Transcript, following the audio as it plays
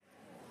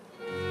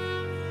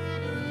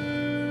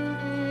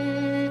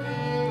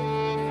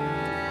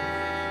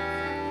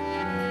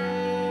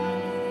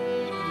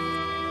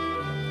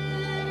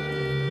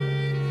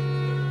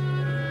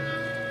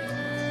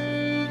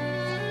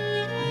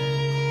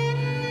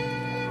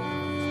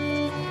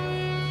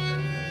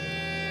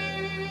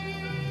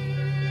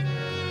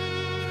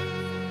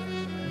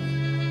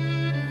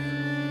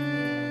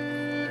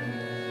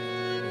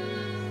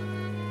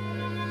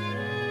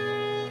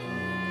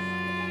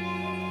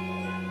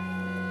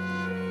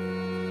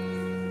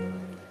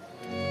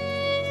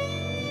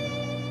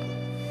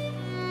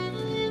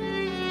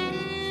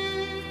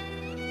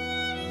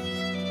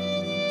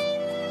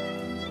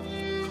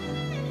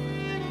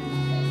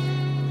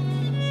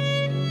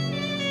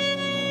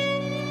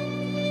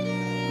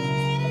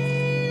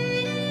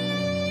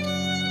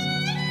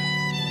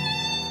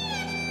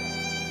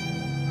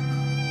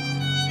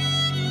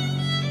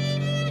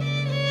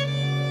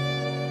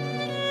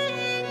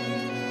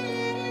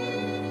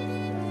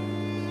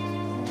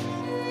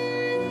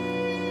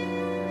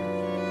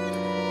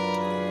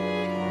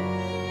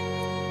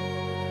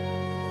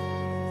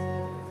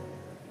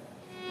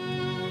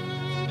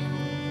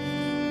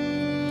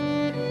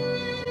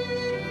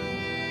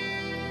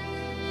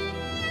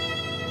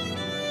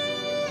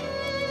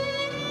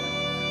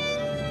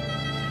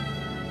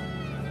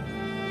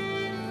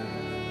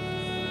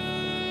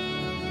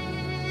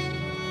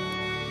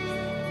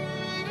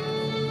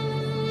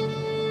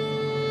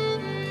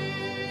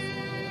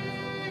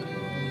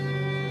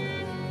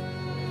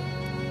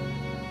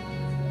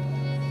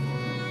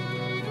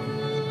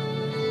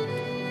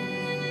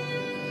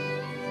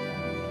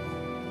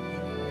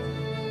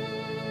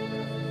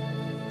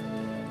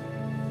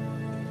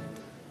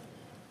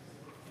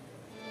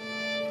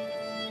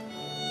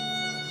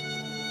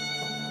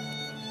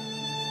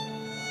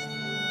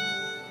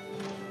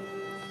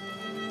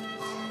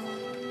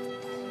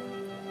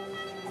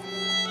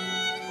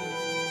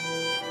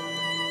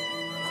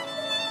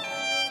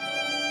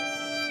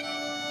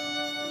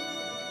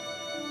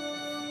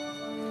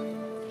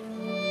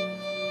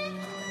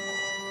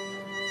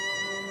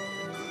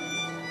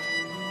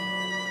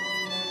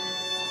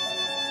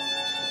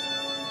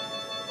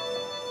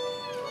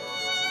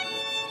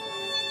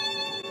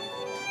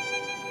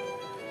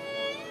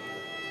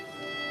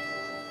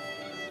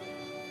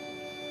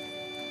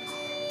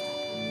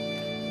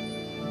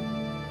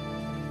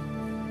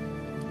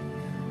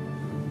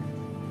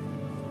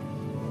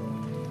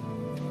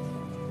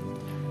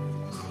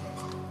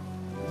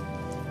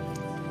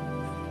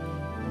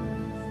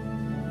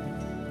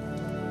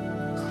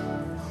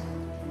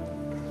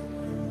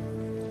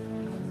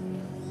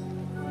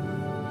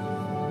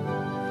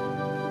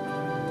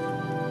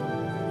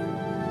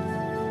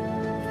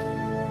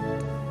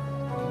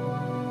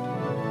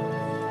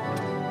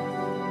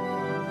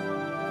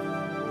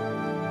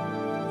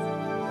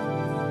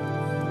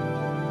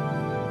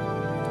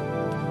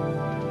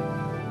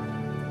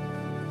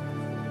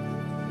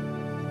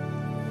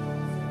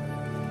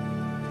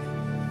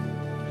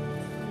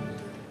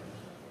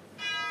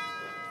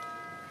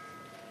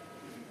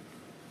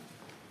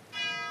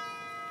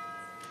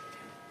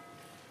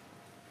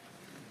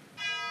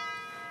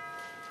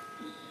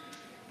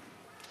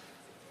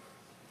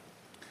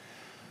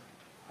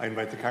I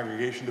invite the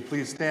congregation to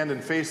please stand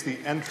and face the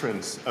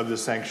entrance of the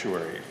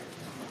sanctuary.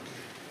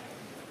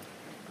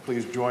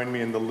 Please join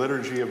me in the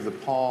liturgy of the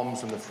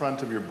palms in the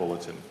front of your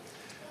bulletin.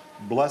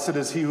 Blessed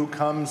is he who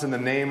comes in the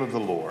name of the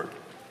Lord.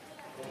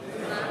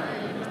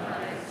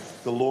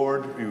 The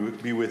Lord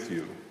be with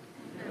you.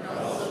 And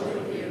also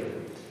with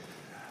you.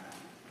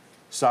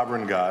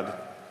 Sovereign God,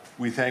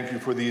 we thank you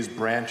for these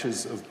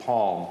branches of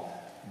palm.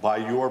 By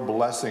your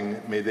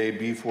blessing, may they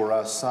be for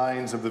us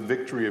signs of the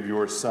victory of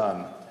your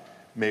Son.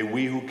 May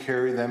we who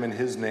carry them in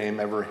his name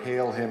ever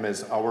hail him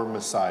as our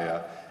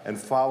Messiah and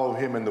follow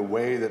him in the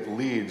way that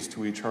leads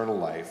to eternal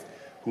life,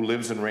 who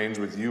lives and reigns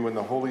with you in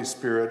the Holy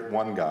Spirit,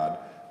 one God,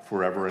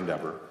 forever and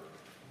ever.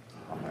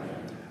 Amen.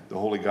 The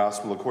Holy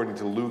Gospel according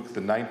to Luke, the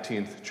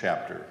 19th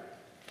chapter.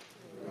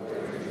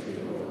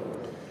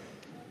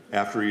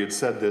 After he had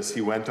said this,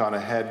 he went on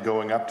ahead,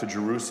 going up to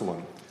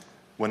Jerusalem.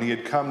 When he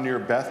had come near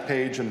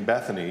Bethphage and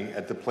Bethany,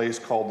 at the place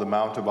called the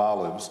Mount of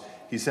Olives,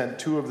 he sent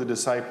two of the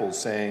disciples,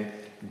 saying,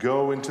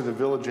 "Go into the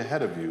village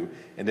ahead of you,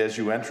 and as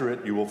you enter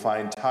it, you will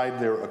find tied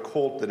there a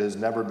colt that has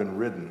never been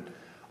ridden.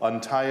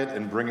 Untie it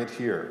and bring it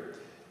here.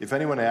 If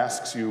anyone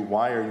asks you,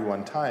 'Why are you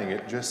untying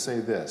it?' just say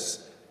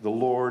this, 'The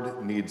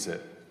Lord needs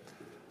it.'"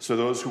 So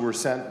those who were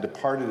sent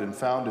departed and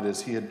found it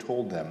as he had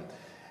told them.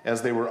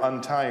 As they were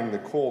untying the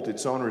colt,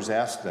 its owners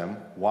asked them,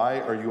 "Why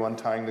are you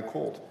untying the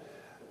colt?"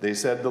 They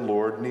said, "The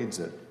Lord needs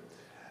it."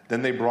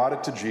 Then they brought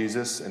it to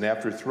Jesus, and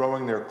after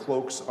throwing their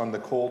cloaks on the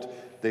colt,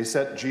 they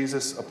set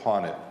Jesus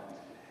upon it.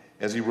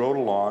 As he rode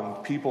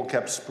along, people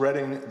kept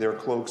spreading their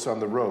cloaks on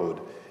the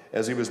road.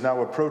 As he was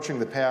now approaching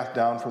the path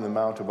down from the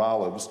Mount of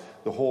Olives,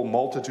 the whole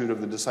multitude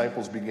of the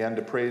disciples began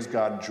to praise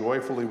God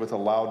joyfully with a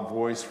loud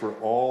voice for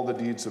all the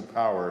deeds of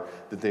power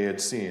that they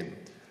had seen,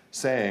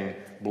 saying,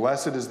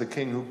 "Blessed is the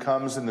King who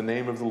comes in the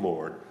name of the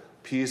Lord,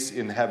 peace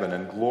in heaven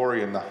and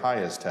glory in the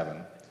highest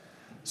heaven."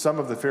 Some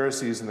of the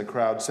Pharisees in the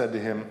crowd said to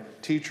him,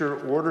 "Teacher,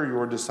 order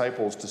your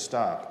disciples to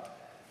stop."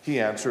 He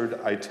answered,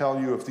 "I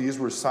tell you, if these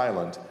were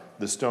silent,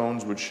 the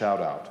stones would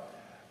shout out."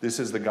 This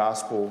is the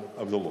gospel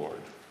of the Lord.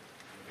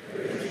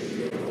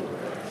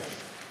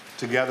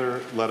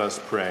 Together, let us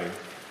pray.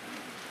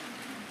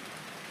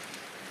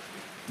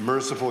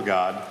 Merciful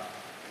God,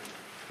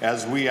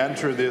 as we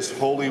enter this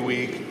Holy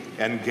Week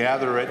and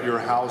gather at your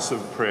house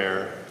of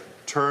prayer,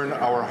 turn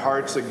our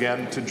hearts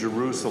again to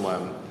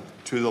Jerusalem,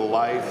 to the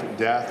life,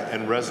 death,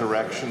 and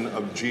resurrection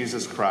of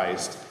Jesus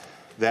Christ,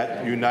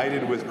 that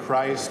united with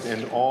Christ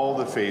and all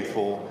the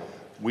faithful,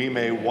 we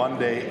may one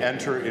day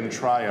enter in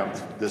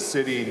triumph the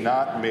city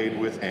not made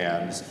with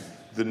hands,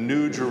 the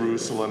new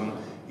Jerusalem,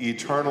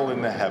 eternal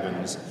in the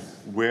heavens,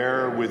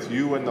 where with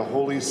you and the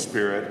Holy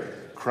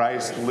Spirit,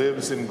 Christ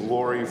lives in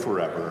glory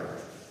forever.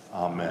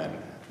 Amen.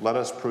 Let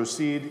us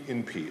proceed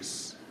in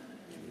peace.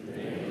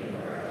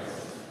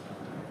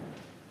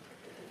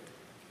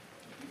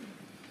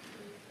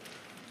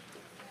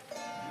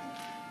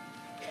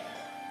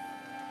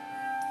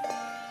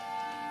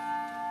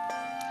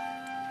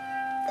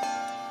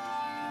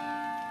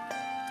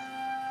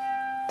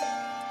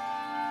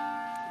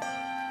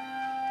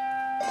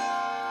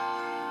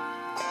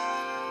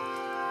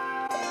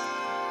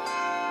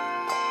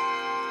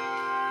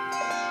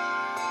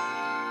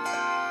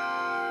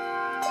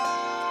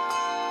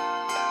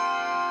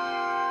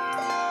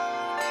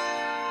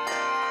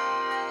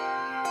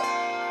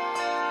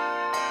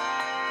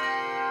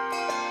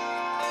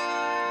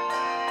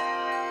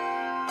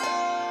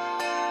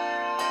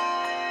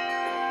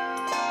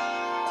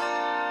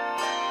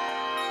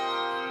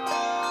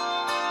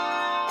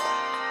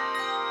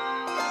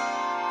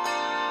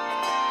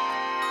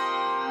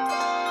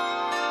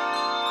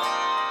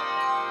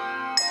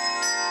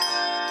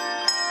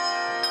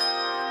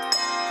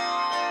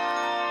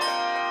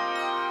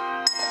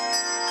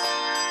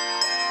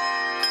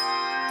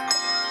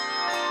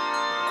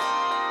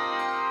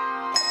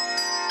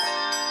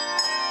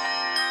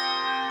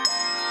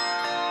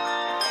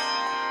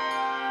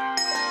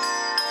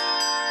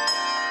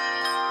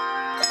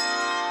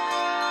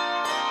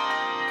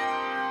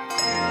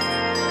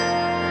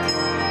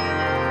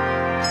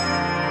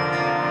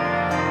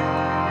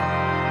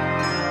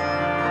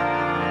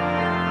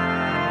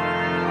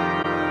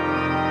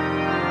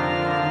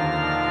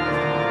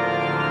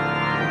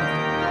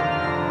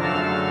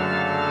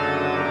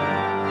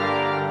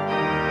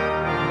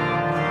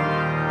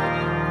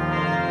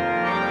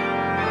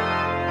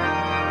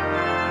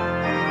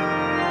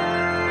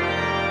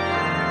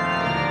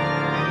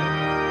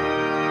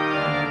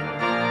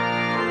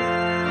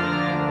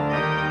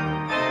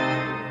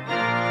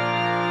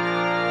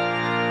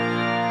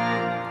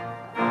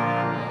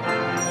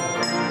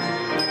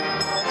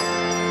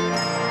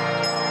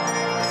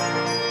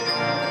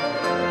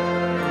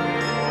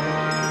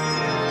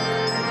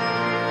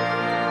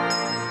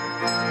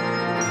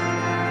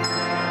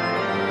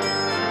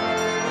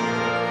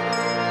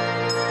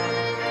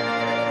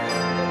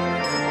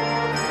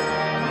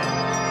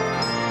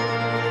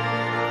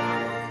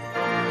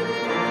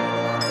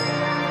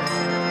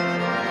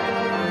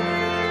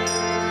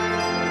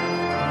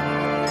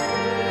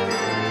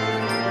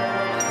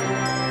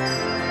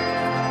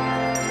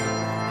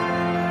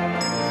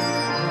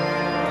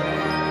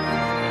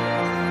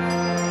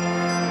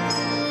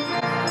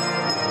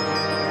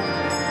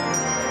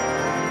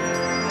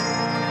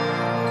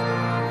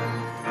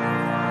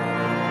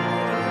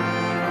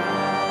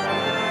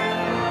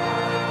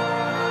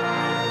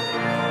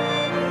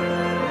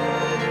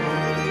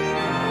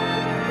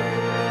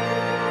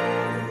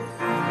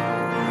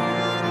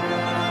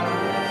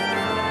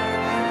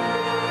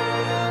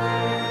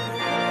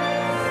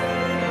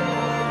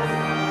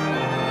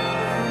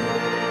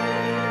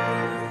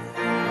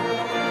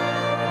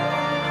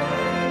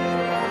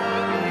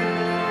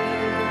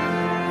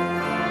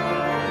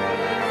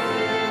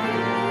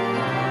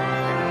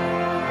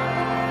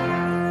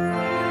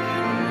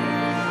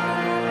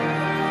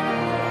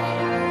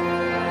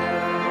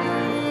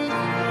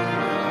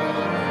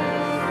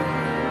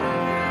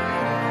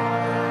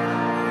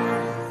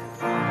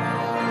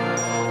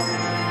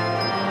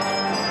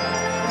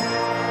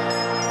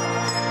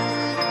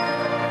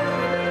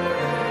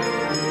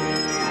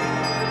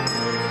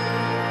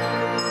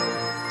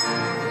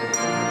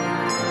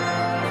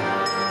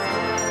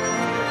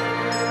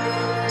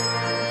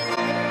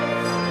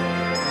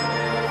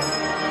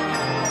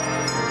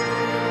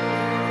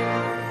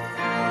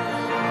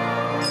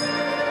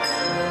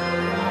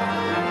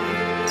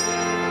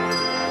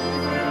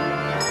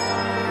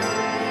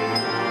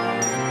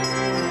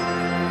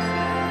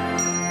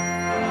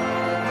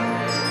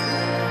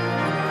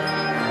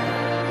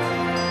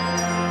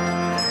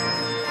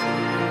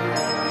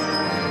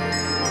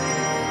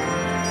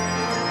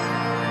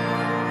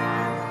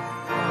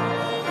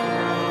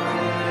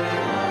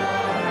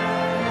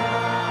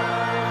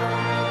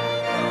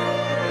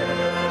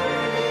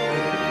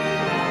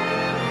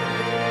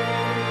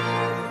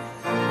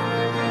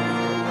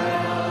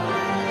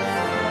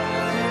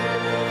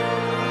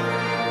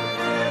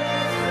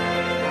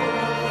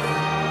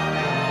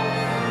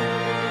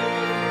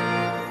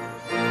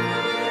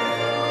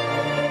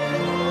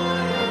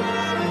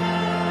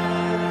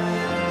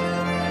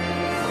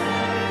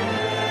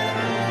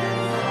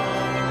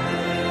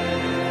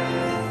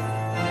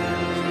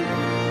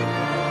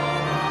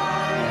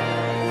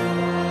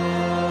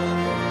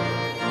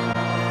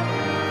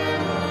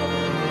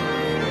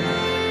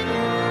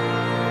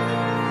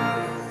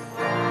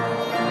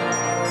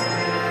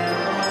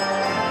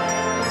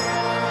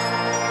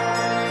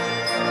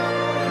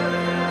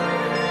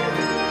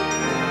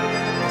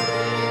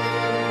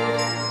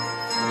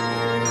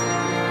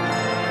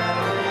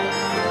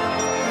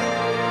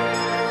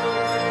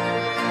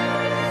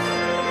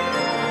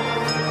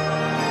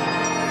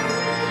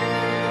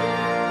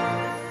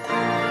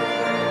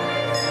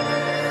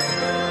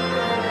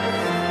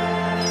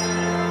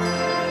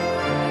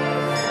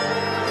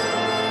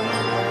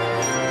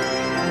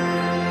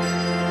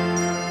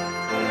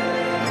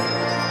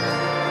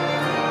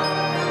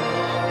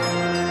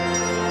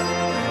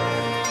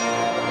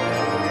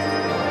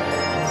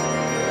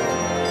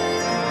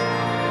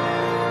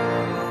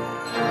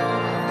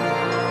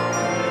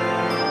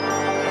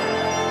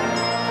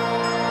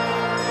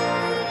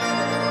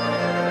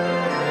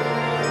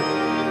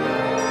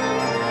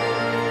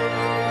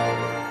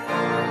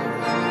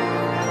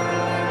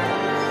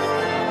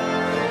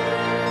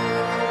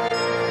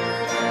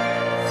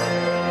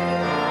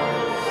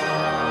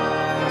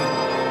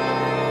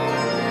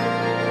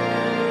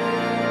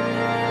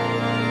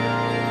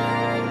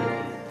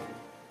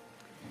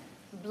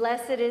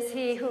 Blessed is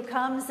he who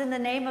comes in the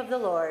name of the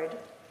Lord.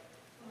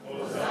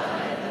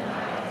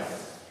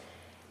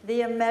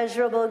 The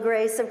immeasurable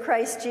grace of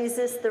Christ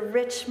Jesus, the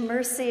rich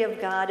mercy of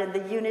God, and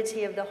the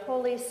unity of the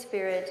Holy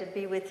Spirit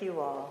be with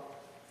you all.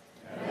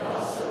 And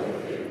also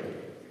with you.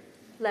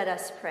 Let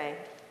us pray.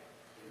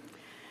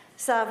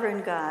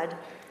 Sovereign God,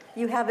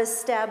 you have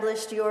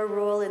established your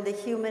rule in the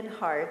human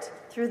heart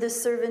through the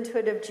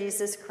servanthood of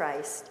Jesus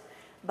Christ.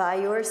 By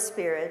your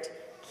Spirit,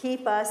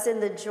 keep us in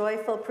the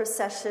joyful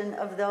procession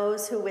of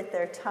those who with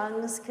their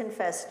tongues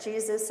confess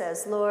Jesus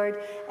as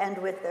Lord and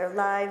with their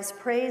lives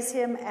praise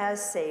him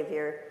as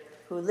Savior,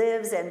 who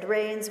lives and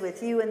reigns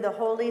with you in the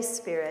Holy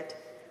Spirit,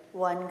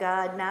 one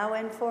God, now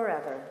and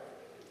forever.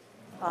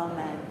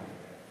 Amen.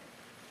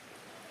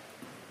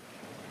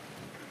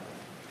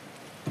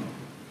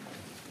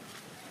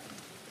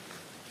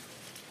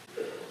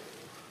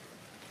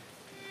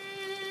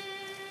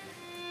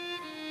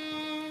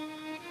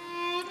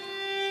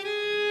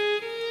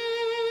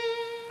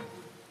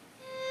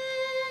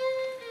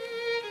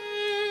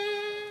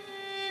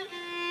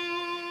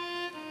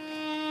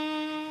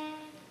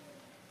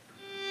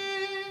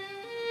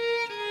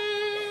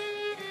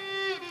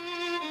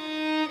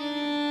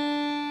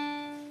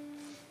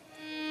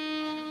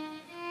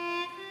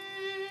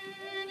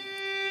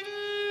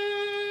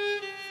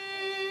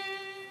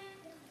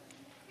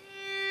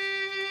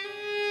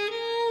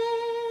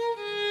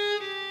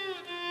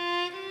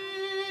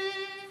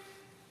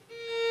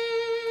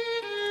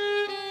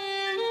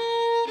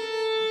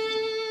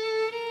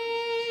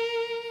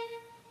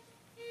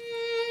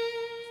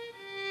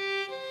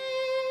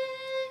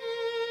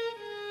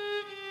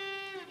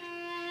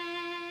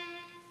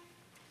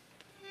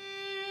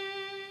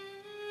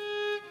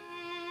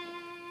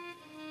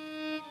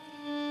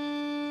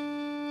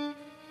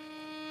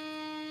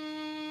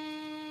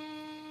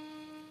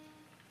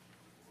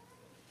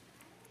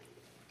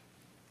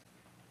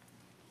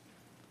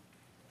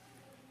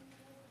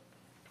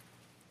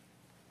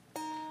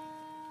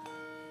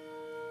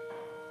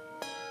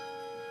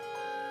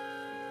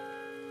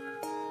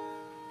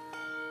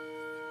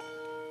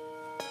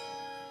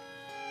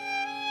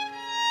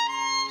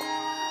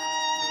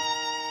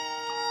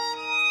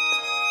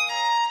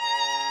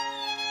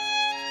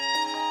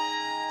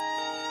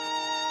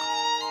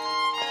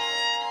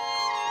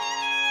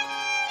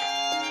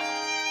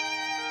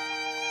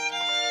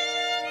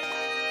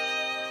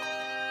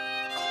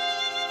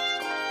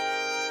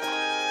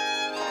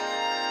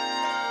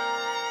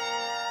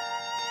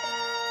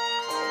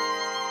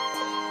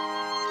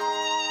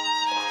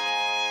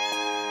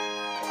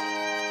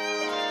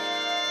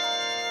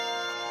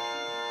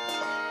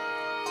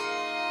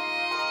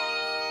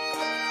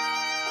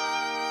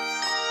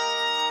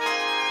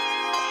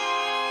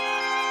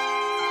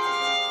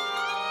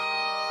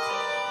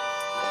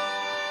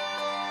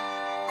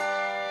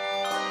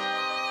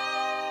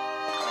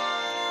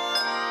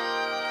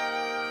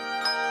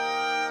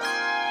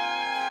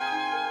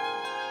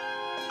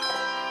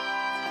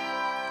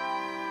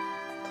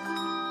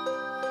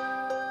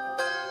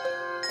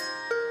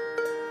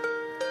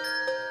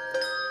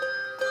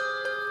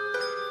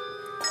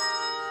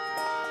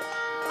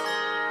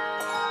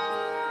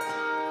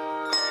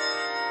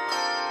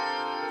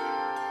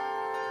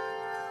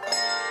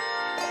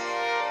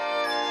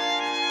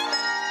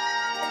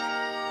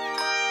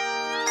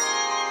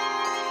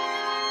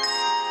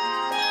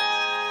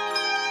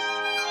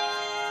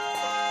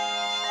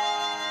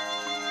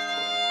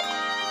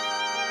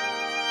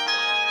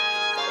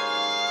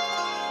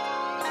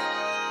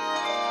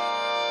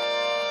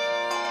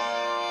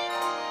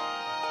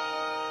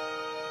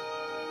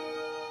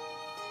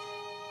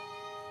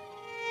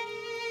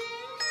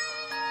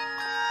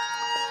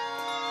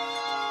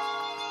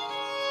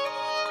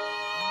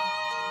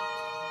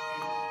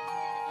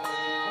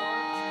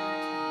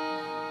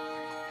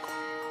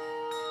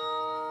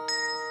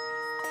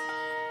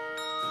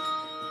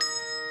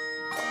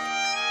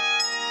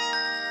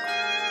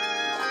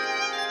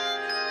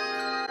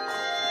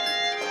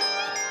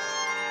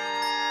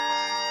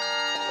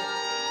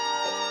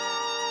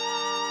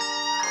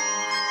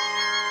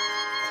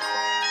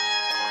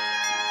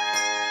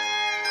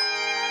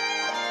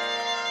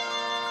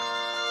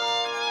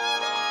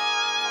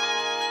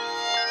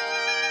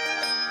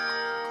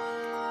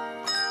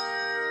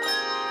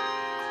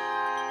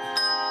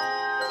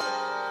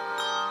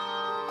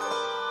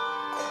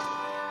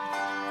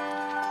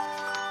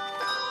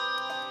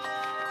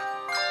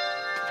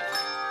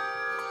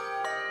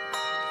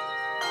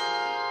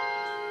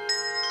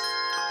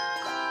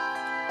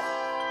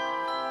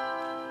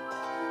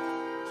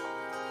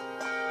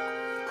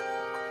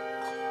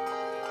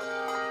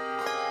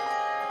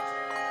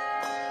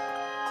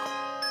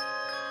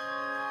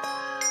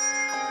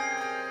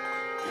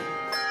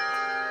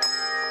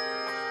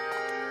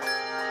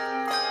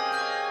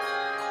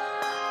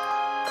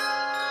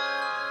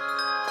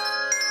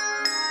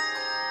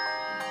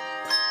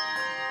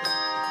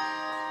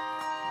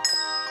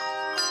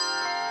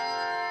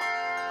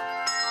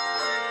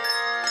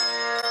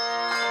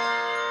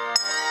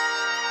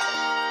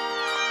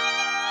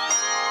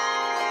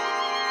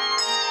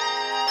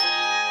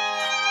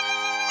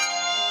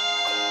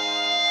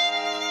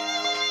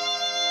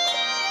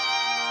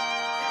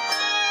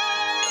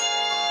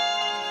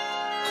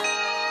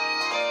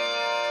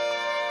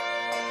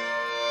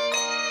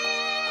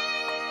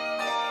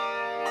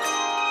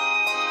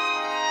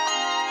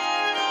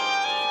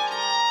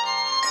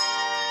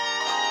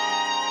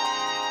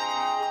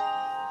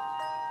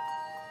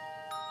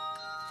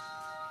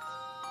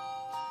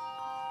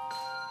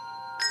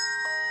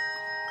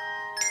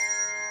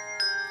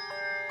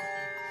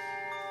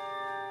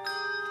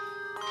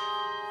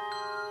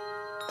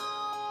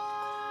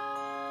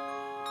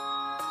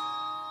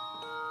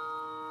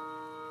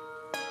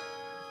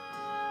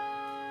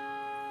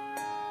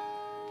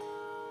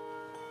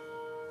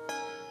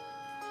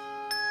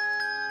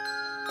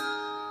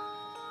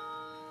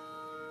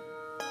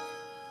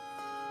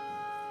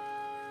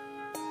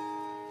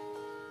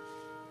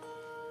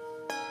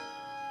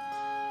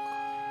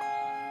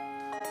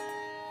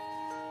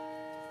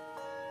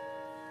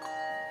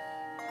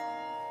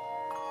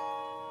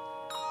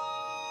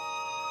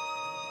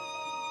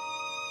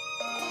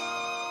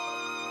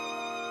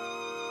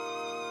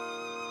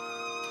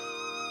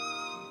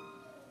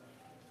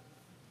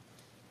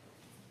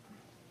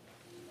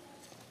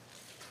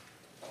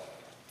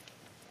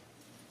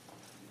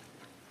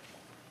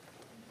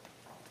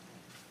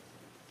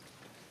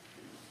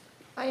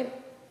 I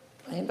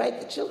invite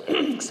the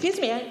children, excuse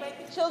me, I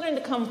invite the children to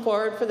come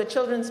forward for the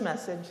children's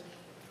message.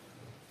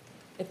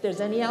 If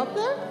there's any out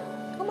there,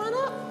 come on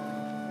up.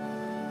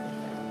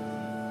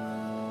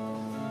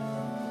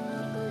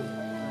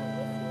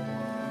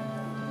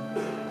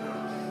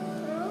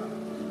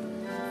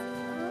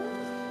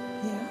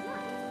 Yeah.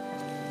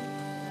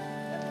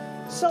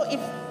 So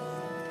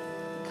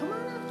come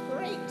on up,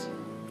 great.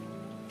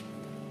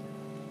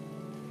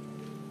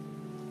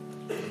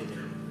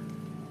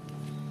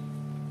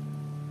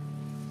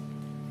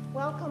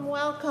 Welcome,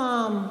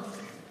 welcome.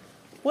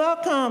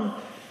 Welcome.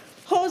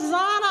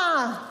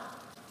 Hosanna.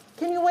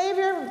 Can you wave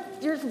your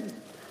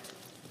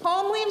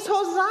palm leaves?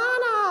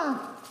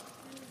 Hosanna.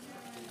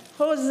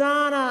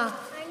 Hosanna.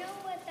 I know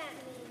what that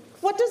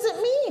means. What does it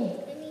mean?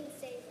 It means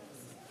save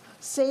us.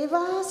 Save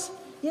us?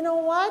 You know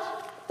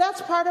what?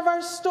 That's part of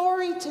our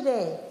story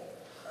today.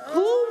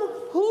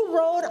 Who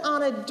rode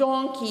on a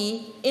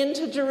donkey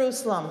into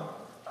Jerusalem?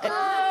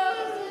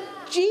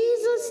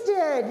 Jesus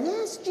did.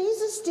 Yes,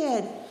 Jesus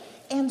did.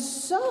 And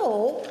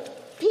so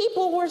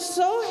people were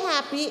so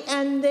happy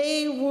and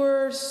they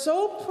were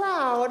so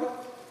proud.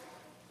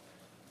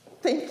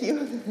 Thank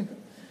you.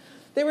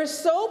 They were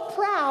so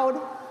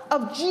proud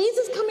of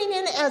Jesus coming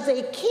in as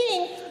a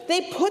king.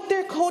 They put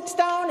their coats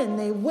down and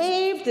they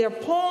waved their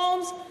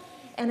palms.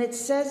 And it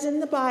says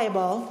in the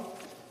Bible,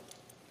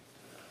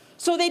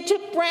 so they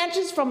took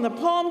branches from the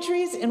palm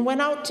trees and went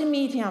out to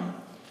meet him.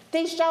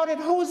 They shouted,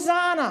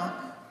 Hosanna,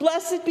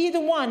 blessed be the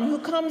one who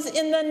comes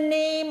in the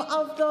name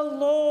of the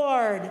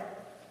Lord.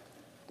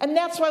 And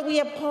that's why we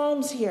have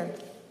palms here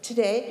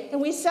today,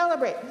 and we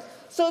celebrate.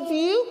 So if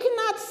you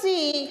cannot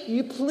see,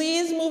 you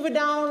please move it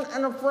down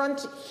in the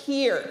front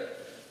here,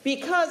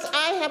 because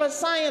I have a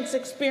science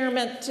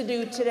experiment to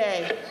do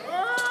today.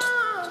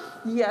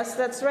 Yes,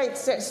 that's right.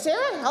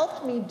 Sarah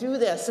helped me do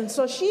this, and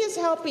so she is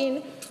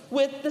helping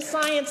with the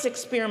science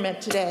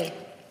experiment today.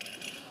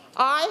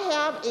 I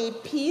have a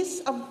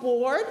piece of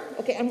board.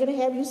 Okay, I'm going to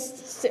have you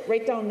sit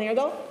right down there,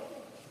 though.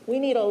 We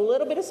need a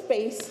little bit of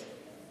space.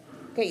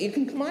 Okay, you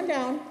can come on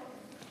down.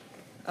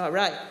 All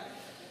right.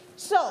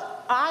 So,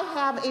 I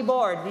have a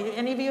board. Do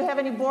any of you have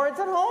any boards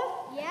at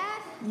home?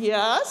 Yes.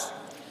 Yes.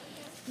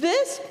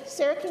 This,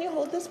 Sarah, can you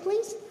hold this,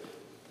 please?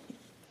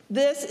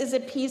 This is a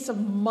piece of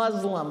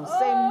muslin.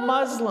 Say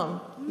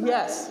Muslim.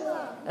 Yes.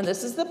 And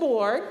this is the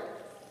board.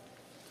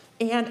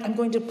 And I'm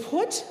going to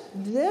put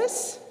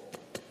this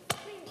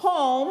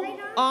poem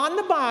on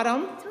the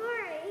bottom.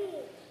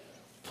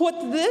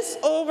 Put this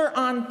over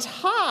on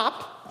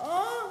top.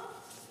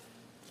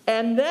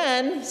 And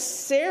then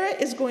Sarah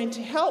is going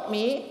to help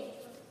me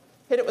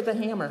hit it with a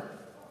hammer.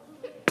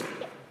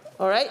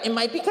 All right? It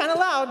might be kind of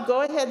loud.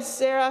 Go ahead,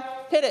 Sarah.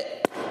 Hit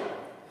it.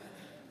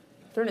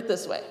 Turn it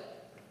this way.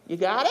 You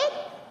got it?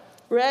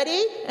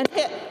 Ready? And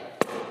hit.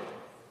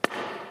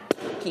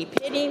 Keep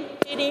hitting,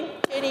 hitting,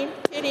 hitting,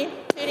 hitting,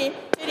 hitting,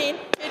 hitting,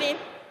 hitting.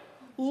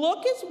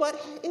 Look at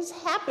what is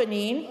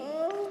happening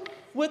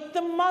with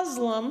the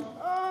muslin.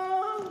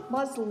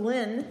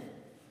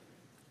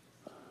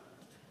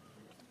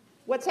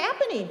 What's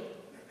happening?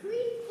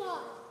 Green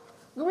spots.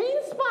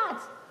 Green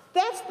spots.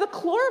 That's the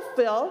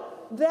chlorophyll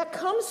that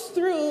comes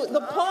through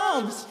the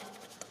palms.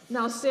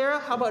 Now, Sarah,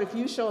 how about if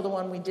you show the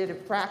one we did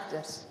at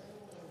practice?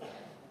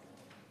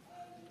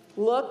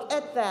 Look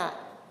at that.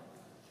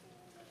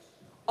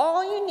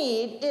 All you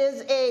need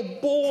is a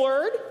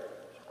board,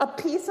 a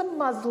piece of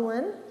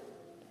muslin,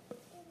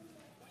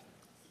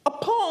 a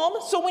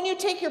palm. So when you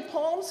take your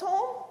palms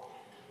home,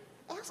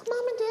 ask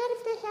Mom and Dad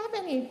if they have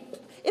any.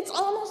 It's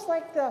almost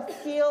like the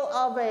feel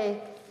of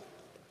a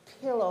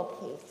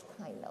pillowcase,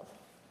 kind of.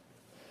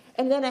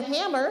 And then a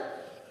hammer,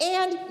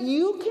 and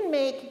you can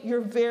make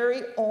your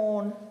very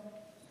own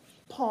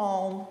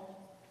palm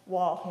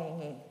wall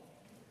hanging.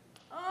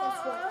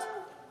 Guess what?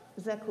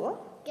 Is that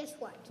cool? Guess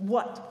what?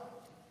 What?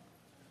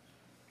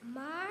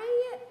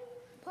 My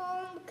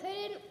palm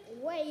couldn't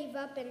wave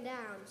up and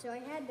down, so I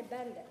had to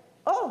bend it.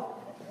 Oh,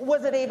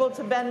 was it able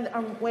to bend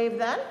and wave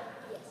then?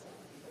 Yes.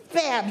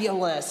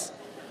 Fabulous.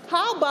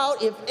 How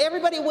about if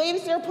everybody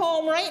waves their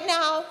palm right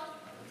now?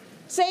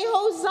 Say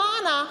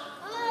Hosanna.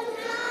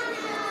 Hosanna!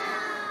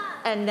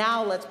 And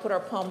now let's put our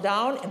palm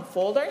down and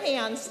fold our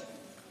hands.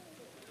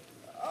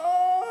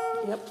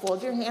 Yep,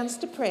 fold your hands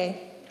to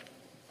pray.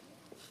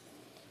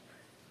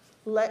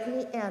 Let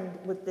me end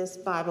with this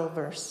Bible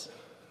verse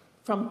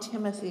from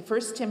Timothy,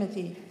 1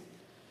 Timothy.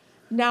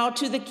 Now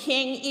to the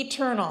King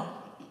eternal,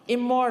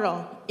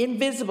 immortal,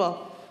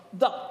 invisible,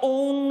 the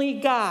only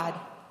God,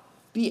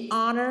 be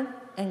honor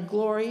and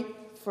glory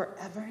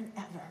forever and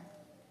ever.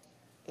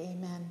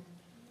 Amen.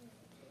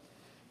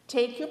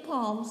 Take your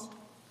palms,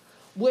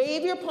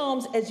 wave your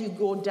palms as you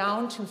go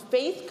down to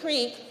Faith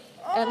Creek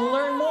and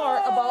learn more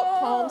about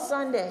Palm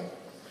Sunday.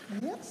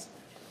 Yes.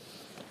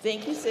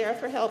 Thank you, Sarah,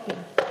 for helping.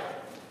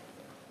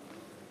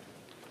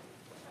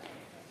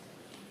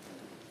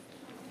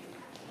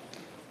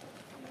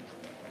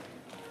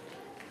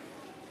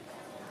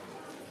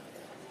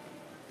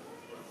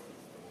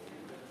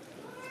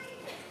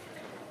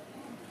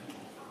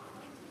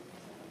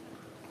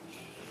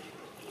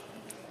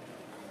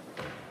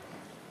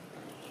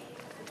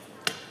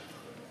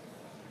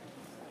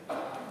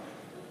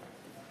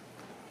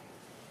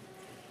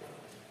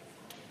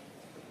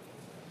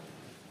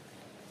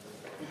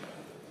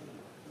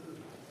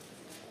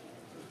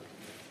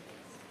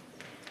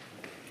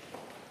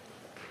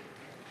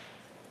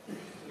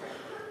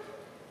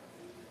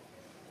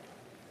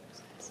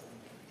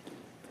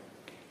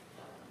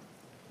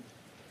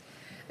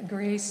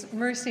 Grace,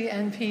 mercy,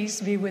 and peace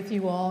be with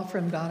you all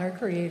from God our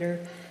Creator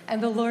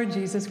and the Lord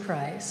Jesus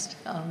Christ.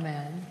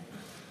 Amen.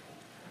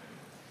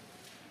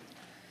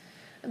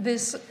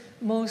 This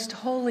most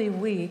holy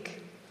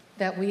week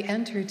that we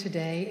enter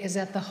today is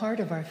at the heart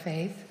of our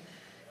faith,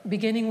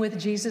 beginning with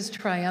Jesus'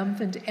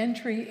 triumphant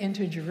entry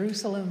into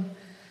Jerusalem,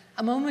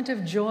 a moment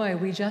of joy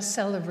we just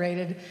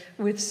celebrated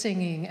with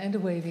singing and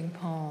waving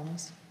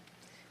palms.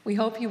 We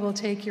hope you will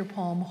take your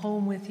palm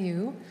home with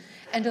you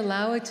and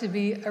allow it to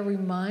be a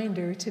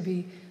reminder to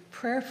be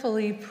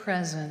prayerfully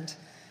present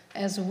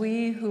as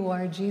we who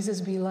are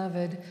Jesus'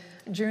 beloved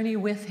journey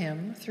with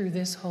him through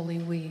this holy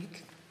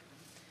week.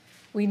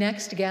 We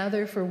next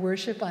gather for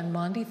worship on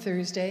Maundy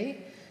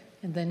Thursday,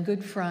 and then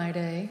Good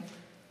Friday,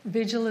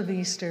 Vigil of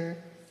Easter,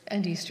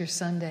 and Easter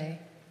Sunday.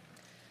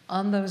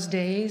 On those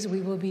days, we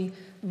will be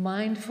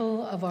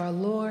mindful of our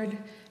Lord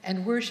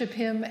and worship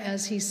him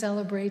as he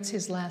celebrates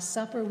his Last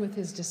Supper with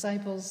his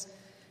disciples,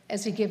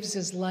 as he gives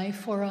his life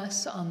for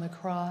us on the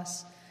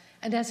cross,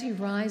 and as he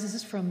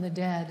rises from the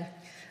dead,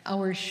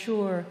 our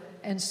sure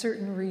and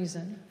certain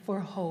reason for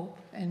hope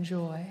and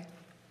joy.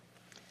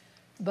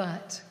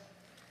 But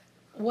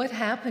what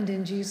happened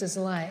in Jesus'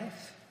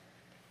 life?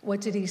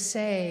 What did he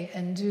say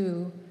and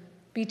do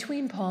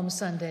between Palm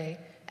Sunday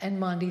and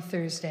Maundy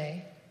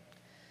Thursday?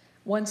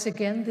 Once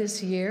again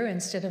this year,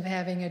 instead of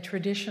having a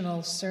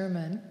traditional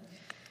sermon,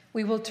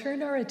 we will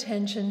turn our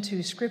attention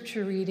to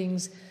scripture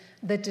readings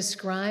that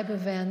describe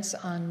events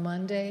on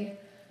Monday,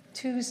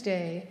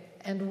 Tuesday,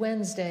 and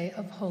Wednesday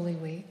of Holy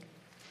Week.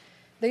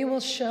 They will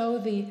show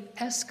the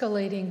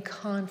escalating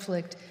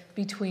conflict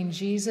between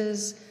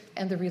Jesus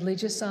and the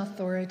religious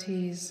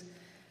authorities,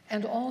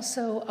 and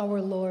also our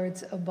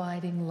Lord's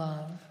abiding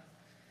love.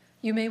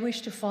 You may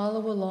wish to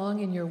follow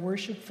along in your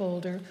worship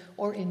folder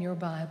or in your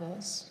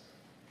Bibles.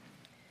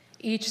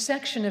 Each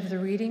section of the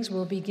readings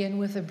will begin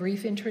with a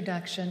brief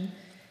introduction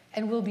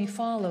and will be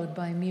followed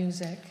by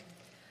music.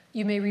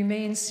 You may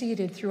remain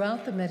seated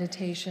throughout the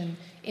meditation,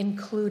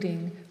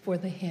 including for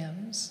the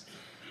hymns.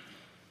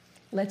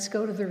 Let's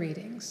go to the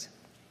readings.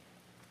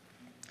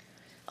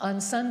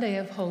 On Sunday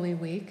of Holy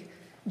Week,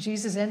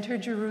 Jesus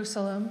entered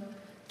Jerusalem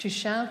to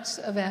shouts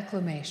of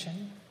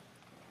acclamation.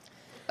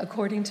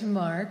 According to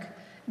Mark,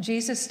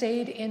 Jesus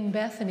stayed in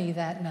Bethany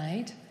that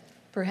night,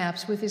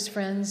 perhaps with his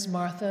friends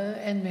Martha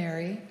and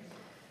Mary,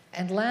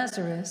 and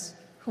Lazarus,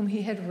 whom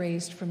he had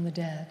raised from the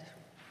dead.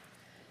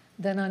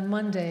 Then on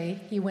Monday,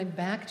 he went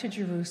back to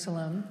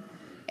Jerusalem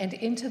and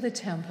into the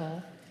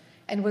temple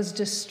and was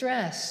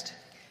distressed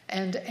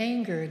and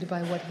angered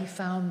by what he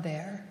found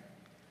there.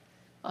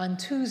 On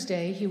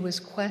Tuesday, he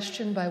was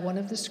questioned by one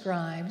of the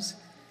scribes,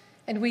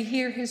 and we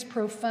hear his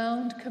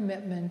profound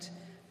commitment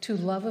to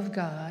love of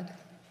God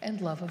and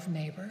love of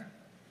neighbor.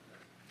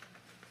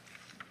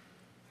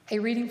 A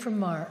reading from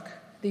Mark,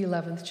 the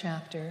 11th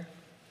chapter.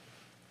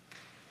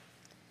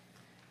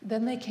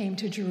 Then they came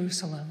to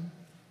Jerusalem,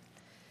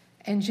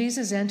 and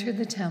Jesus entered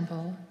the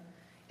temple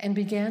and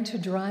began to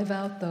drive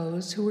out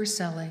those who were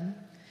selling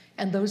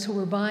and those who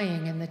were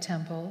buying in the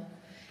temple,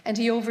 and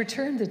he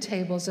overturned the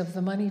tables of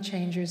the money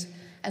changers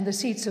and the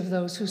seats of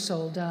those who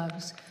sold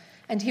doves,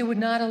 and he would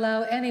not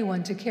allow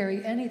anyone to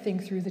carry anything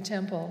through the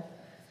temple.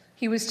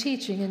 He was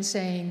teaching and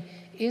saying,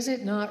 "Is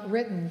it not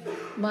written,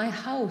 'My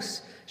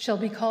house shall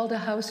be called a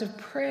house of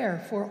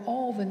prayer for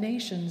all the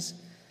nations,'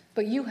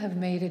 but you have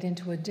made it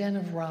into a den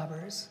of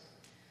robbers."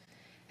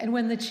 And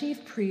when the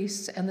chief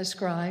priests and the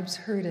scribes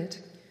heard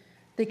it,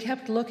 they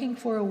kept looking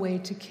for a way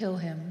to kill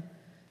him,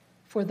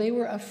 for they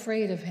were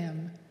afraid of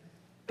him,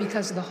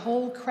 because the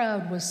whole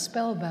crowd was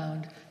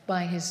spellbound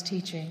by his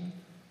teaching.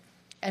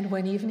 And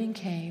when evening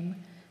came,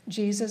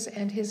 Jesus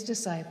and his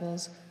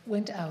disciples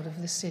went out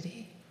of the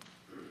city.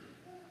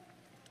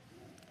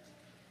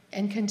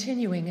 And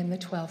continuing in the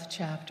 12th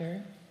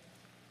chapter,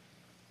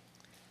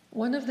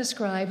 one of the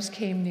scribes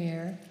came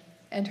near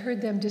and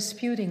heard them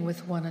disputing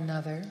with one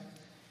another.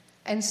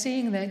 And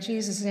seeing that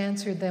Jesus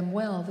answered them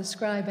well, the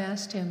scribe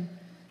asked him,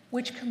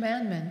 "Which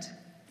commandment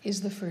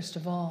is the first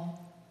of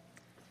all?"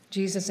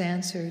 Jesus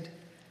answered,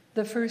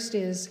 "The first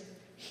is,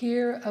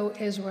 'Hear, O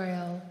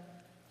Israel,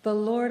 the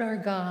Lord our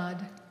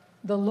God,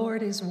 the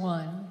Lord is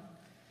one.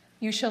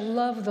 You shall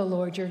love the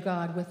Lord your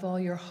God with all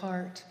your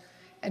heart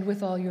and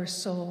with all your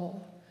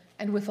soul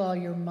and with all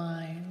your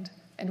mind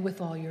and with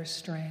all your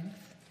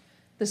strength.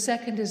 The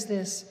second is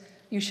this,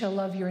 you shall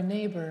love your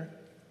neighbor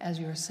as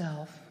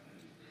yourself.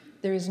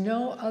 There is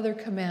no other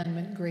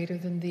commandment greater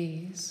than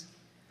these."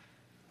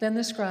 Then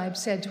the scribe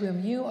said to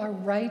him, "You are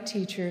right,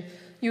 teacher.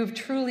 You have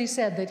truly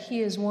said that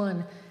he is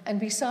one, and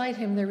beside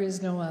him there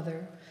is no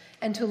other.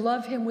 And to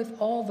love him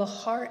with all the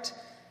heart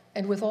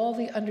and with all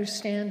the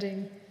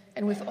understanding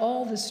and with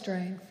all the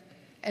strength,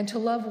 and to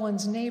love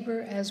one's neighbor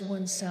as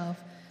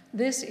oneself,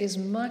 this is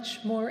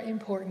much more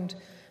important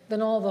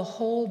than all the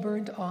whole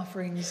burnt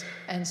offerings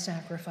and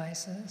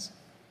sacrifices."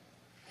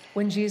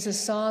 When Jesus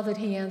saw that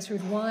he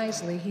answered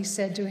wisely, he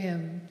said to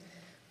him,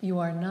 "You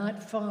are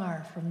not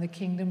far from the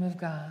kingdom of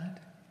God."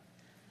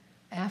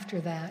 After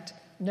that,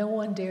 no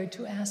one dared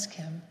to ask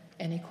him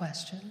any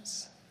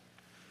questions.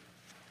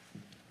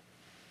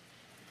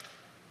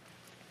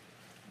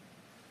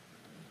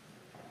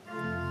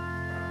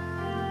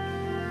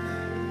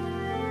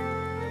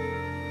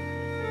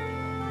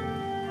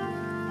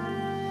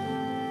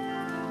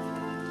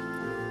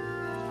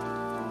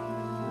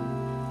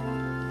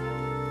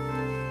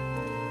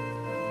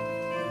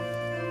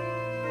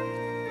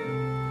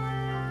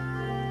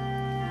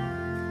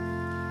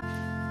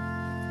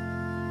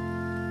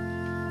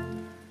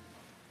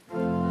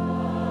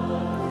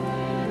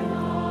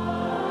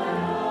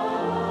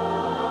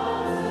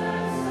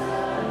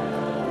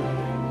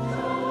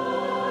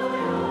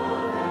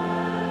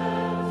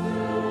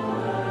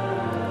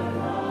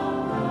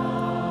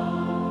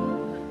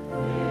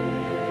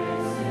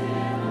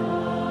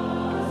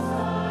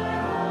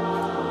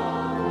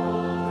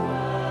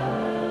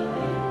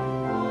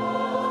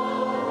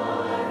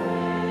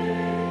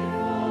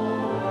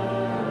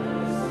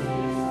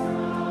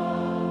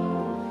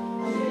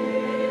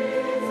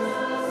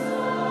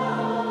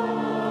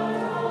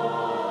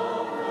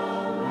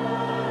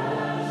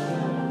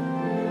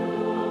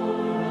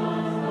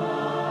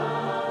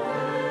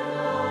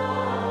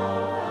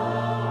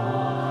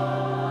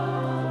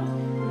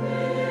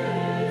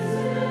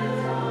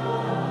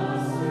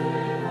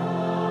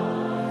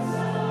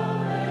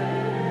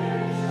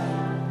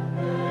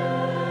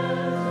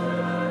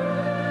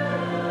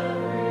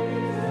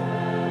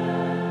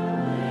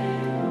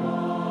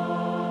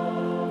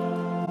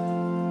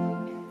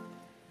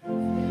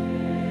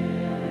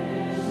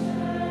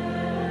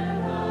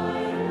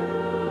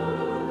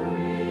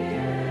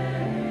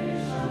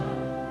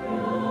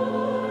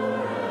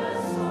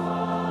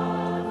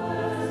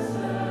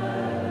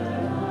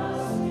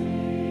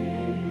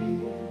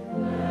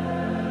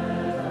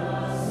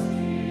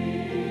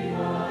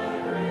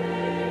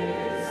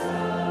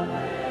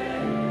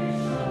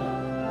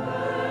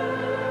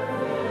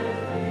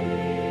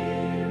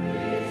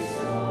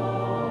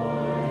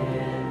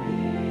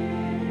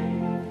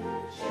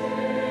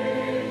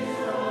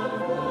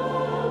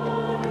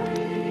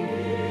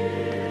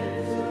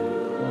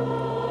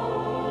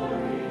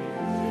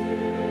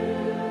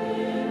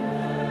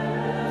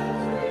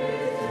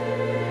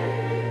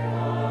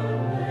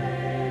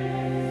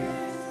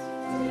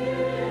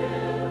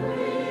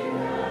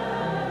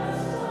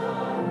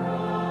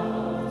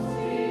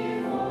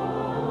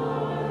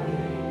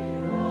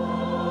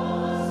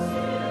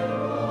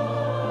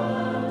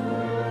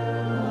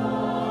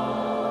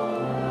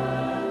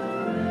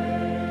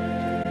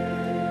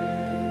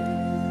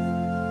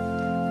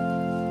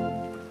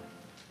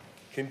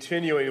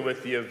 Continuing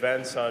with the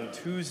events on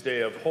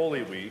Tuesday of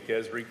Holy Week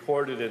as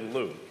recorded in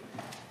Luke,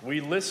 we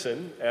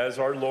listen as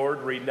our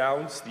Lord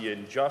renounced the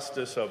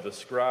injustice of the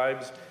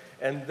scribes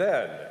and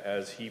then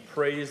as he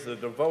praised the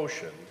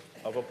devotion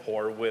of a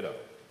poor widow.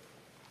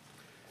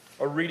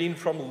 A reading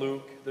from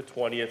Luke, the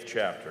 20th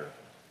chapter.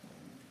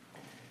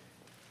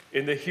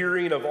 In the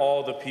hearing of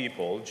all the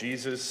people,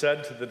 Jesus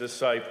said to the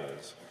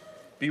disciples,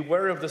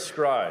 "Beware of the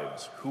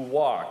scribes who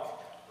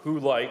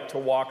like to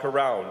walk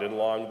around in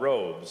long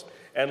robes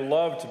and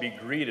love to be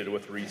greeted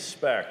with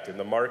respect in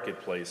the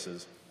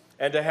marketplaces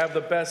and to have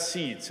the best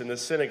seats in the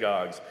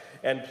synagogues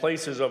and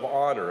places of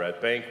honor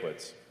at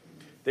banquets.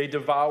 They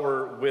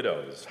devour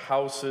widows'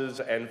 houses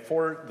and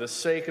for the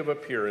sake of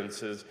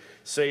appearances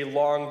say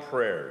long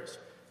prayers.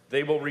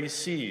 They will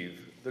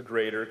receive the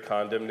greater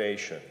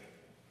condemnation."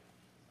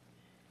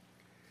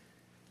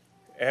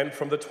 And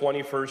from the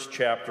 21st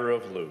chapter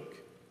of Luke,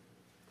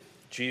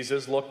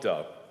 Jesus looked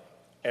up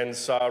and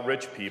saw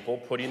rich people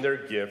putting their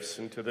gifts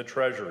into the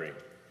treasury.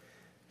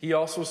 He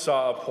also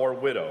saw a poor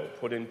widow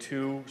put in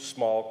 2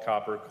 small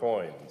copper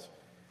coins.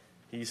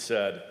 He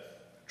said,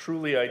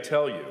 "Truly I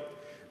tell you,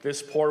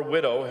 this poor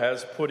widow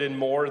has put in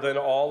more than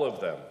all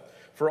of them,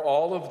 for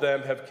all of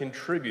them have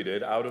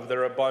contributed out of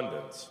their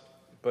abundance.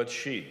 But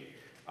she,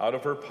 out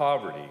of her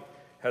poverty,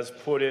 has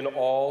put in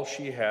all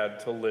she had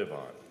to live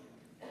on."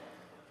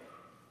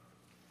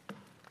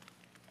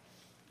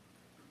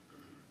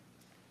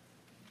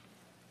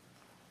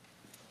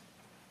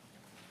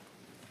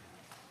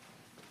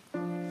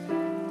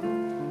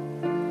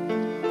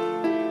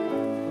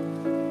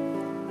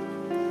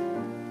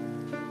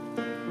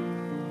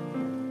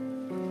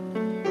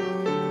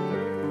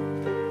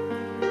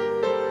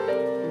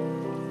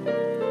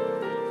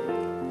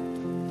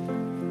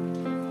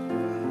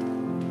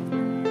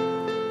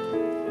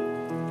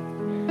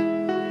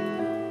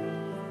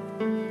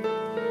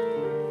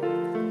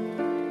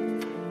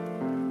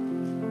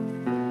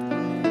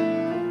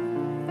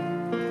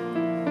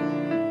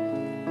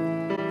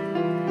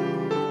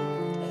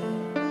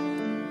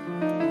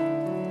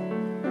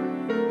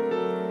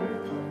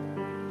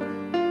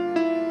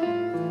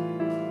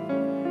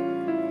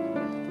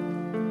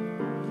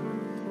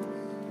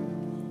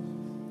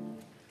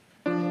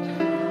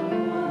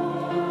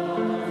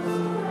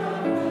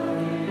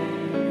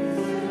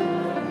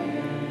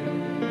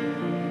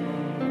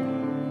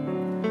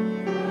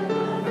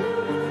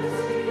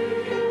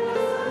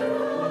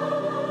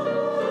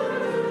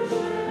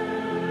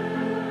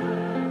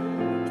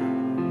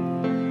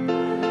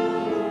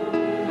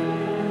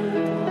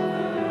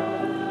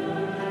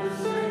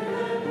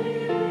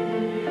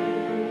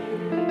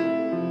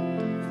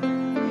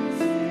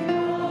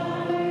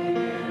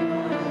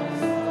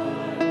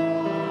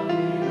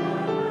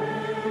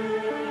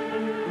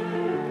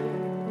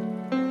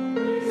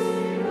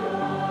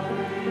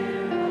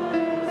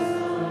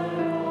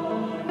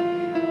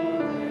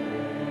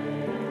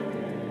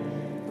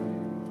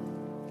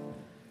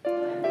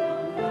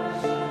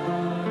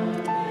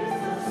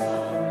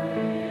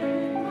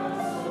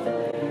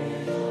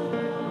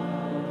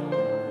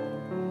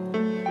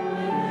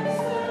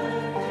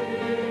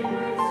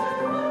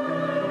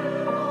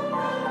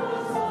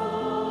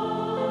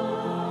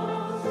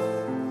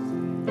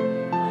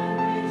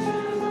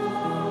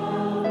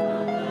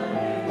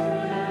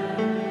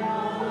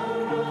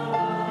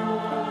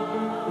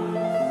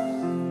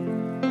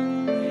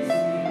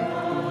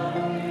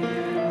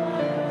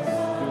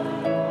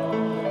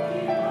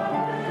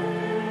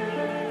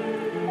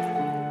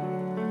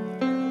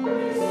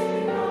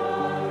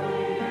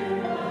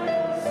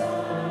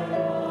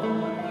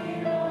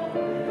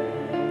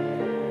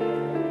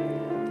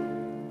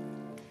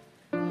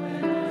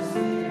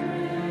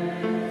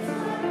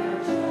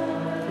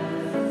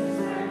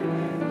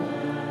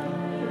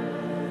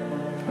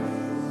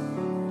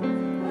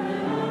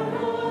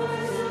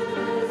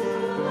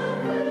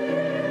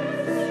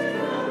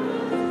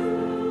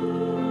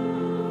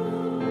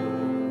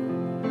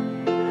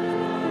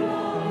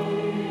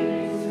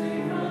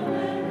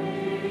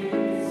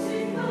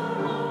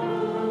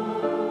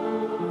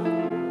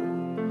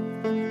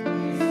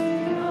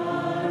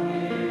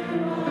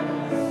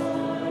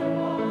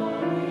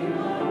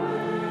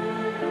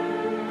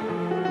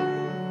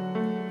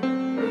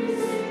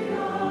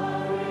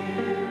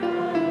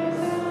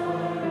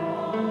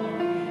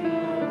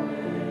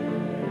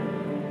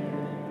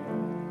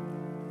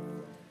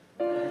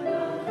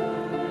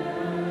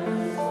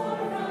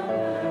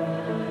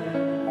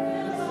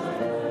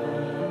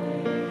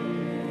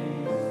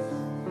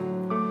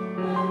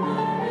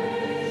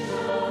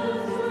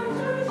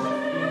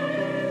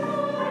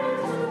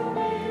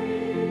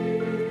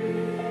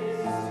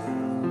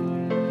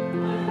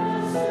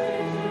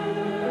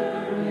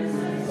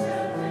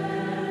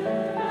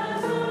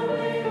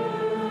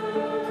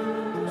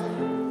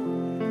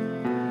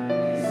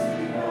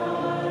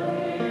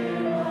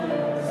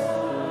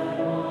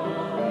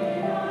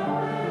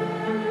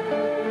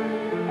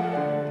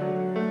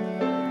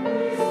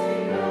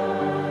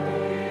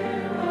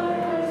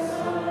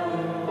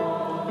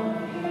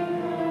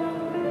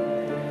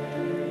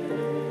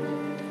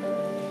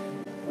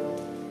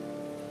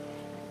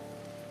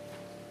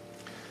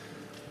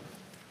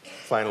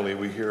 Finally,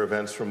 we hear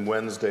events from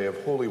Wednesday of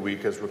Holy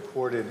Week as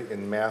recorded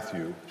in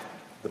Matthew,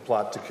 the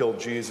plot to kill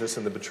Jesus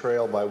and the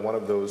betrayal by one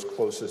of those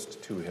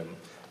closest to him.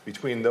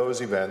 Between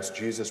those events,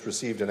 Jesus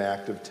received an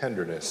act of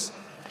tenderness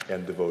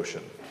and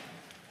devotion.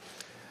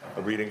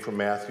 A reading from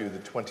Matthew, the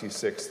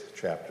 26th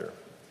chapter.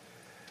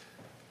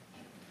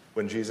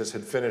 When Jesus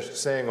had finished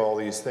saying all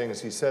these things,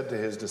 he said to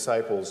his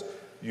disciples,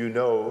 "You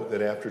know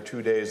that after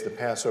 2 days the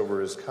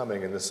Passover is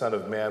coming, and the Son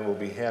of Man will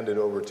be handed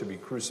over to be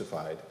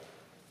crucified."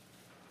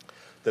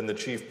 Then the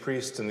chief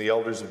priests and the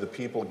elders of the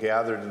people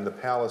gathered in the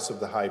palace of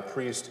the high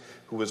priest,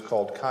 who was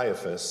called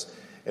Caiaphas,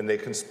 and they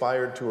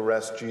conspired to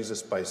arrest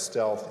Jesus by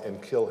stealth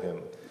and kill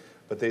him.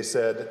 But they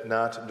said,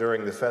 "Not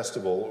during the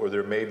festival, or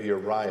there may be a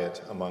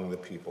riot among the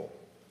people."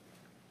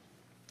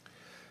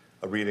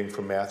 A reading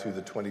from Matthew,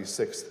 the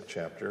 26th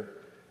chapter.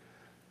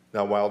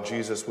 Now, while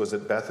Jesus was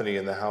at Bethany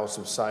in the house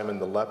of Simon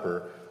the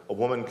leper, a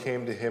woman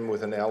came to him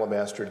with an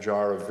alabaster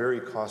jar of very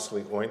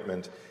costly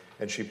ointment,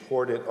 and she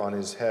poured it on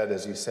his head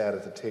as he sat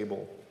at the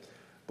table.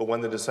 But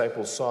when the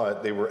disciples saw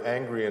it, they were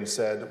angry and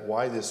said,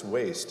 "Why this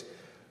waste?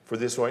 For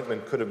this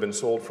ointment could have been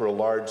sold for a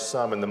large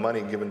sum and the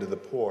money given to the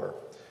poor."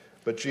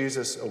 But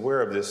Jesus,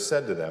 aware of this,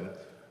 said to them,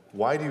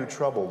 "Why do you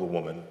trouble the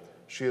woman?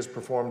 She has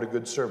performed a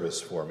good service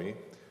for me.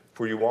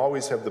 For you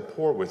always have the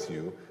poor with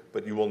you,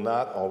 but you will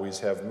not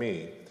always have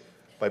me.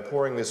 By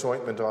pouring this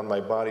ointment on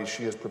my body,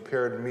 she has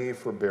prepared me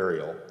for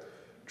burial.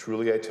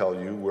 Truly I tell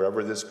you,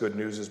 wherever this good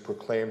news is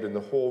proclaimed in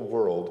the whole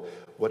world,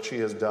 what she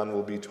has done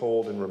will be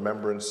told in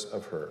remembrance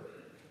of her."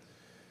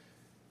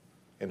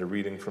 And a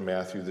reading from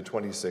Matthew, the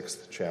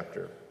 26th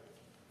chapter.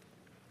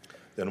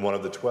 Then one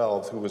of the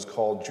 12, who was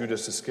called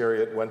Judas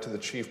Iscariot, went to the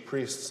chief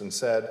priests and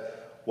said,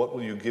 "What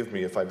will you give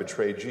me if I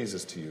betray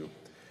Jesus to you?"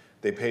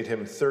 They paid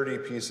him 30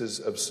 pieces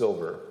of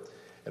silver,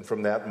 and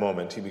from that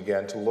moment he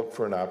began to look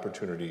for an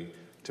opportunity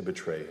to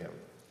betray him.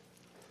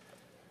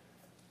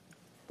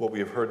 What we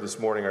have heard this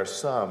morning are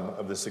some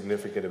of the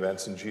significant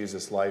events in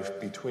Jesus' life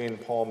between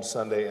Palm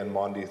Sunday and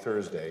Maundy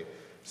Thursday,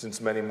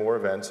 since many more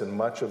events and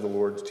much of the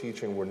Lord's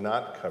teaching were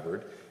not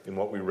covered in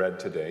what we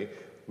read today.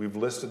 We've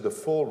listed the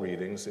full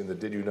readings in the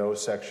Did You Know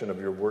section of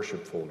your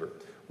worship folder.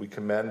 We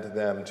commend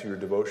them to your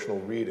devotional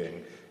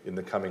reading in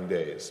the coming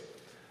days.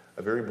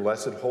 A very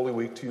blessed Holy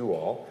Week to you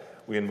all.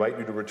 We invite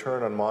you to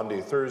return on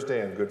Maundy Thursday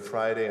and Good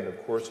Friday, and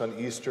of course on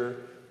Easter,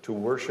 to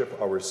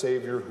worship our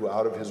Savior, who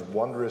out of his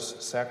wondrous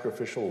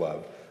sacrificial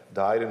love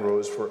died and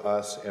rose for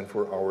us and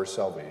for our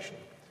salvation.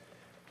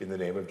 In the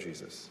name of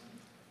Jesus,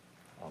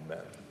 amen.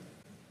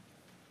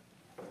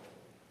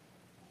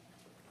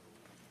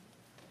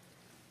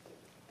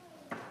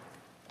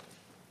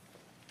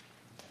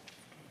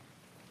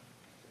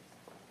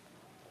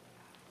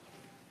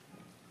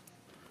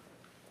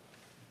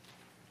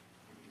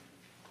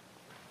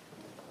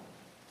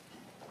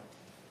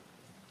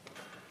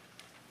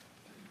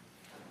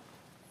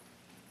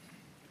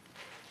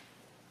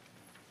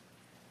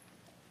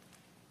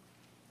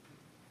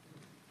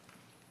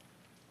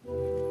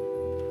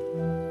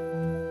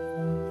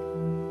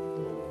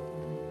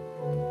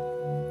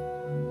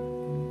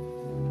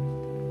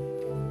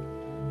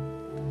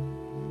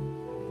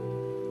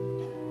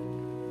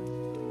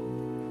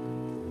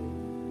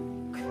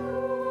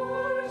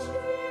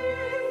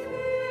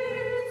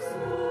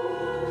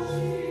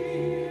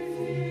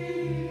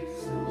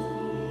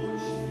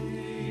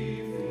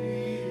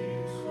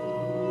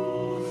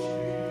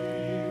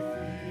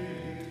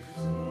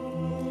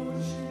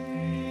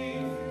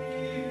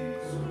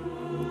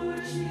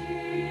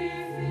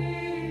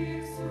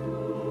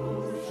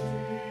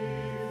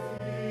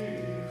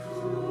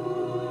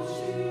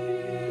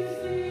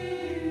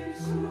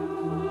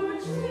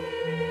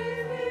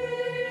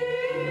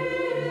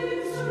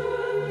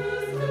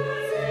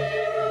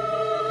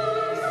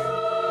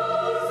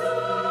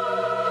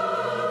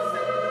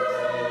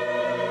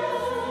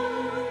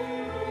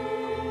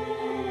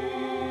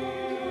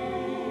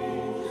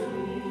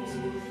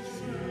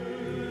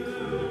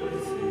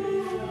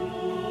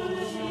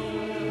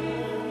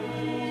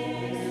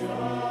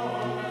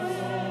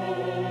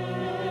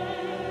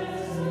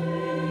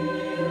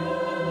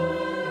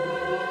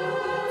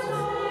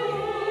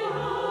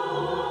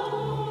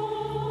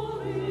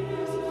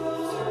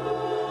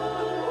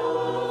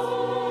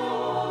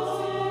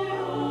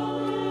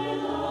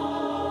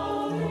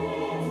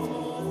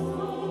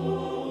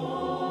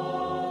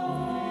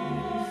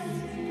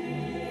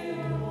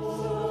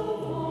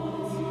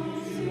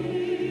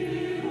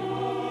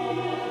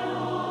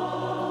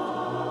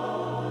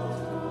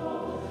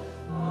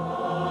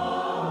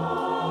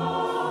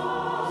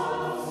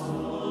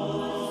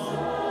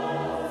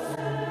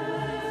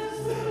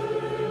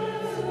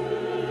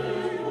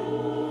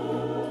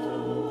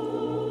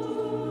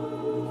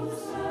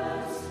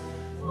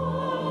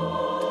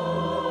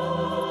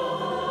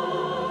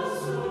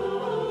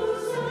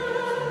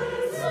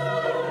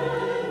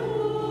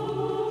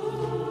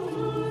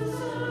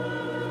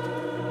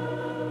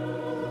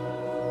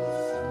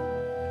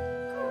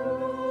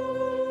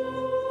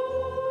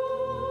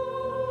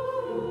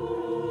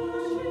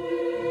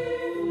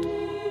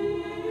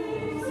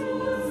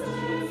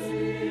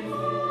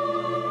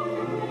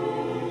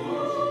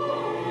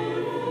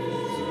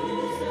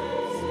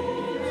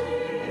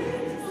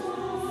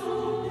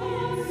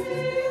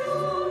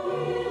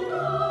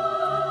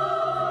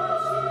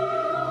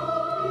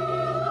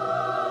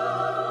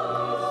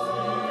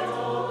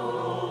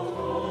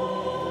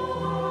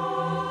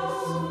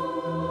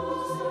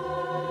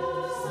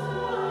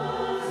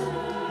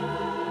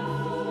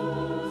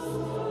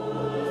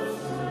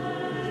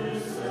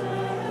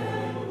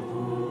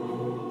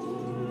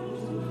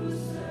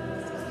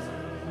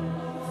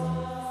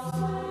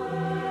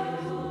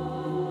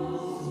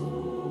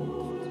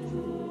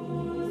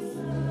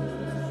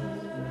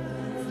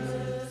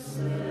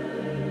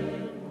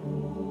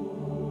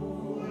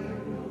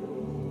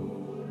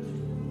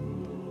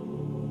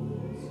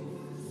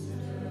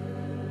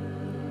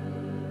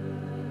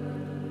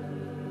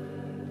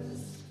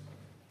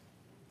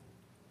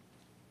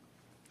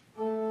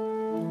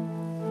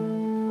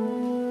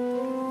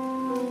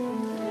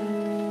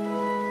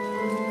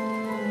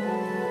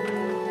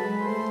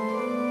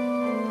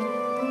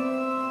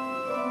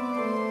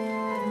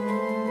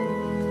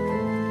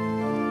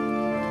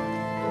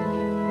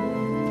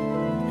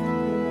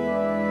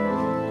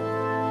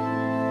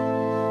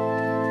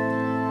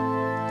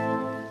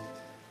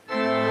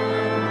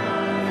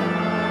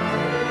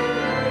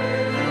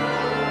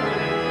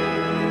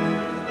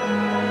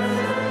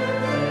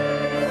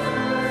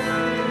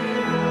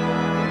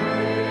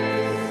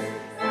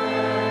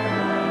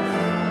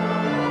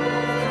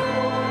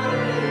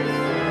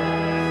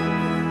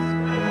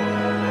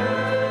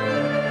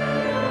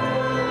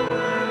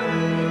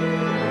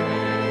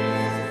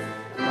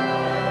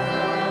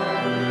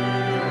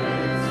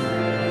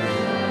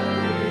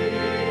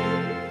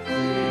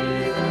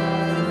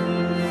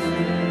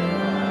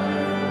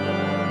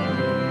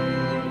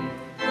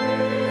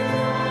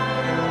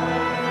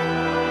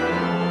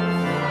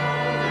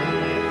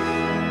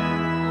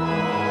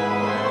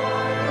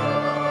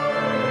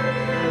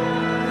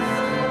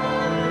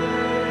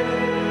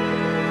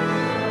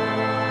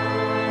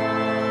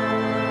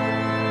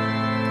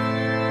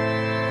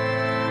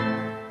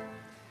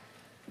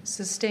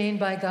 Sustained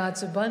by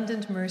God's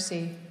abundant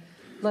mercy,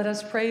 let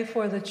us pray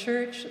for the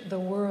church, the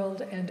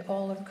world, and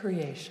all of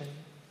creation.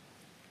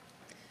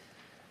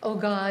 O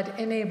God,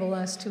 enable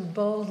us to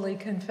boldly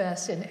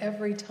confess in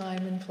every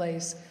time and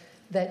place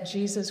that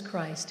Jesus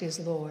Christ is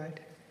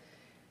Lord.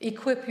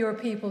 Equip your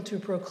people to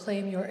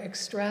proclaim your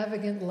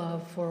extravagant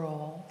love for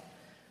all.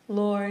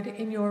 Lord,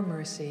 in your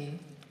mercy,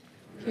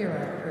 hear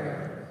our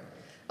prayer.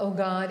 O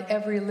God,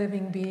 every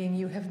living being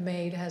you have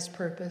made has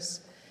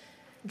purpose.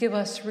 Give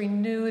us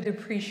renewed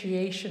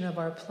appreciation of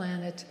our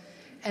planet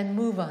and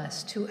move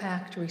us to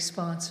act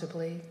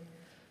responsibly.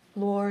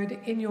 Lord,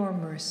 in your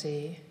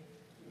mercy,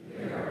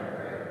 hear our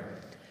prayer.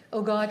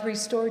 O God,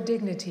 restore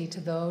dignity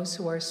to those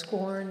who are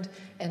scorned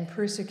and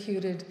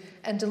persecuted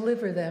and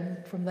deliver them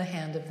from the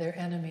hand of their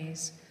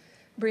enemies.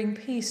 Bring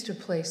peace to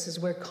places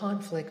where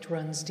conflict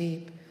runs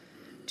deep.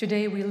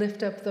 Today we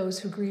lift up those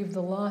who grieve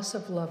the loss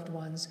of loved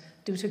ones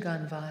due to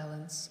gun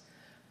violence.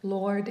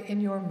 Lord,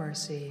 in your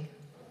mercy,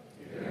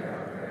 hear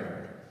our prayer.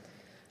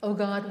 O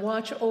God,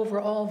 watch over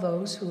all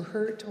those who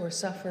hurt or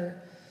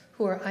suffer,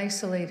 who are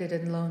isolated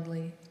and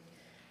lonely.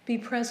 Be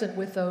present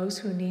with those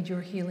who need your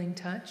healing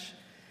touch.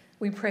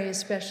 We pray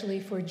especially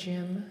for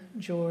Jim,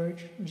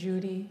 George,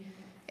 Judy,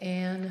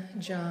 Anne,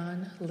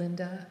 John,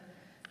 Linda,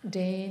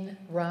 Dane,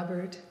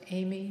 Robert,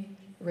 Amy,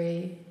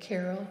 Ray,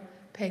 Carol,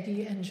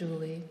 Peggy, and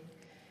Julie.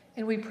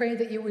 And we pray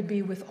that you would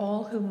be with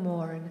all who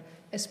mourn,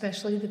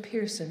 especially the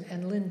Pearson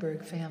and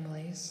Lindbergh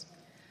families.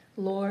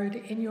 Lord,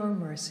 in your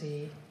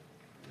mercy,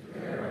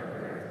 hear our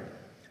prayer.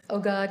 O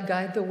God,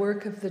 guide the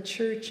work of the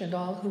church and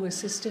all who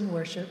assist in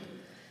worship.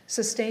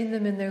 Sustain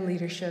them in their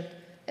leadership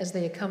as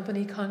they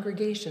accompany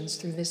congregations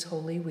through this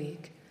holy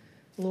week.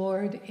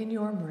 Lord, in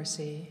your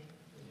mercy,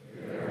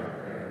 hear our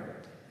prayer.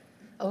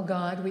 O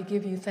God, we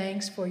give you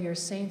thanks for your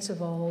saints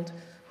of old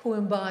who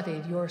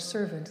embodied your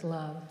servant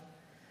love.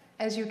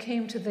 As you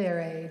came to their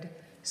aid,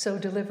 so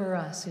deliver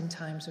us in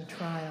times of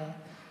trial,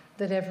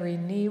 that every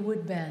knee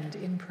would bend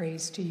in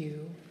praise to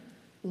you.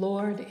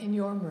 Lord, in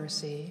your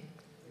mercy,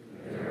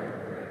 hear our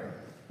prayer.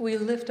 We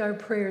lift our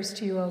prayers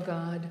to you, O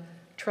God,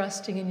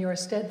 trusting in your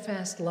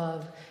steadfast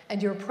love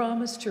and your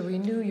promise to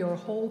renew your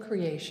whole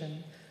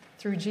creation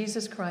through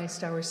Jesus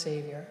Christ, our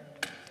Savior.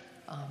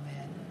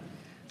 Amen.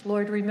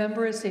 Lord,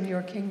 remember us in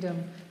your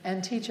kingdom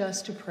and teach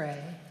us to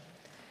pray.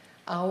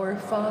 Our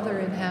Father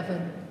in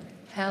heaven,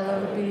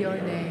 hallowed be your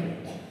name.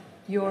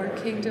 Your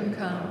kingdom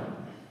come,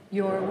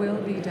 your will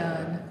be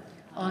done,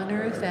 on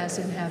earth as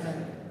in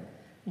heaven.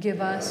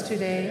 Give us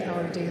today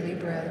our daily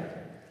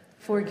bread.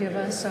 Forgive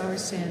us our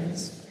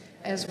sins,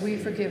 as we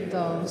forgive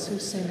those who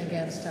sin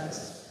against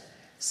us.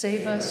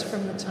 Save us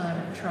from the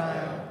time of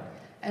trial,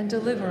 and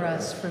deliver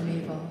us from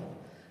evil.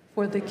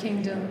 For the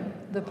kingdom,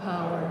 the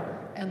power,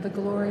 and the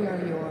glory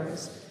are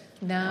yours,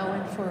 now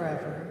and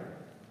forever.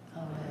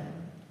 Amen.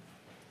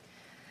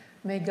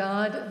 May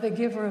God, the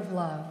giver of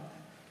love,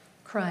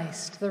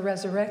 Christ, the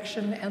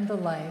resurrection and the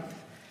life,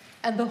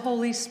 and the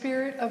Holy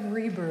Spirit of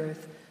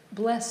rebirth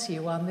bless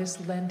you on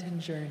this Lenten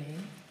journey.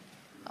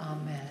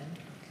 Amen.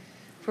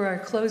 For our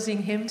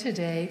closing hymn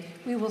today,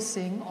 we will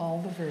sing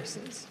all the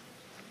verses.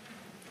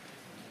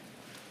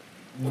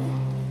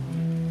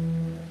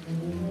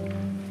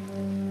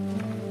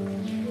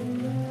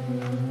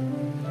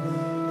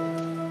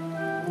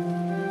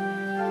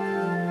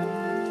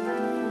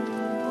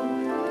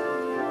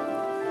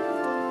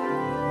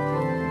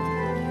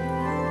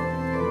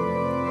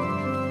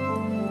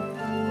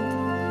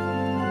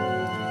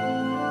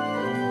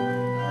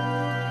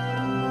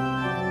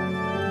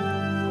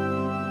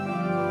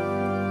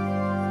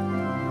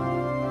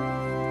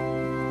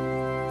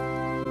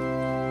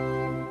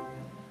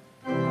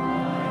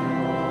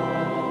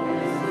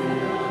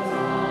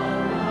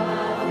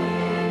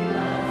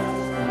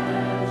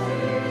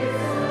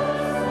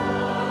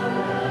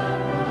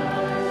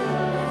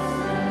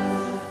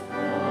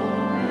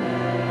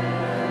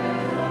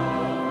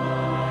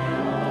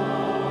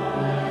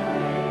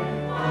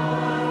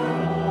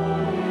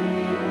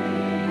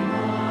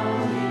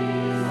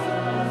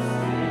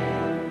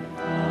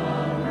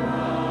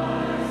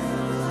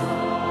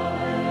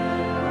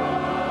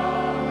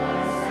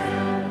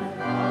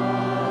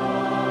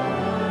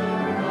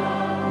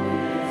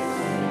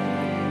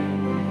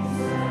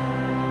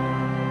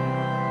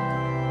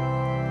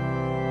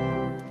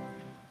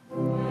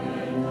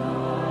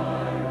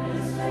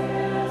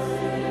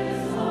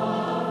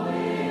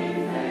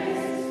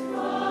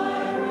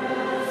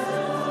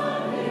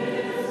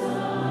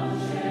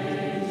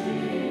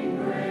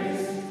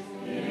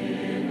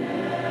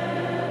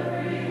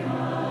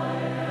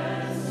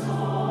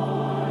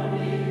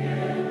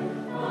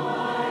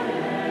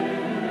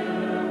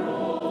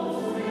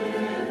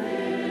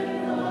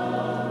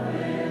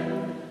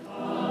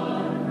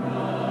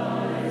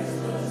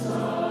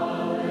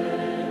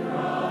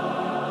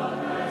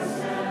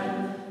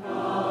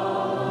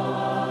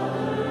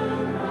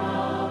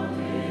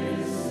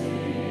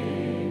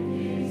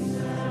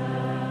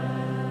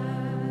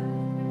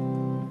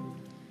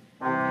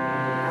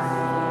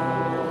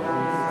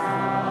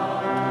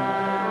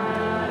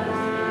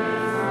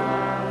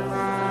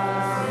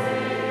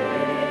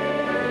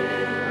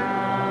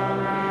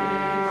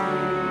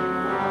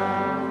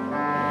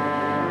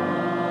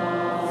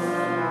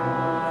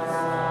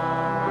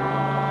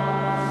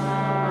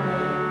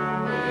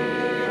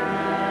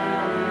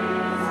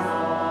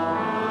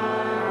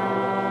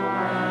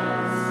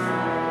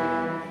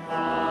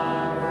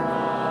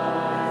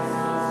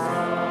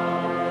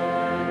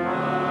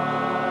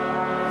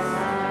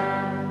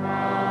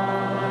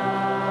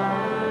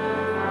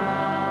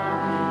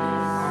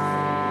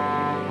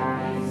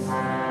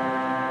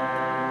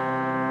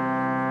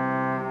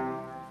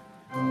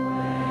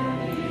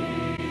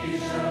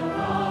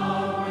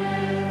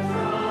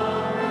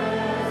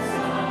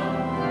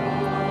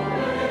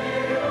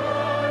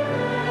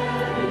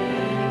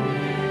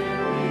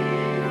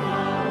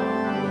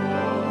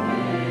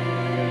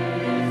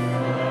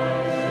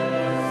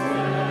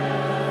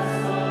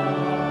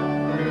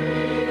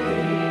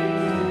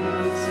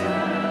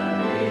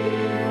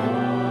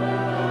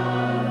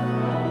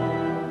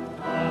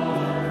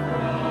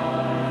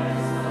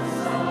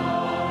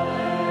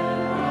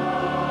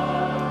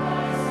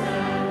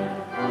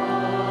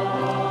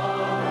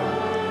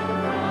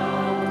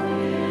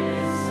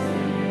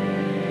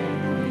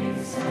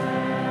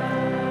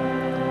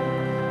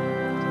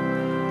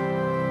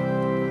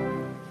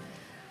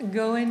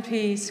 Go in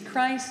peace.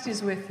 Christ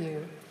is with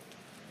you.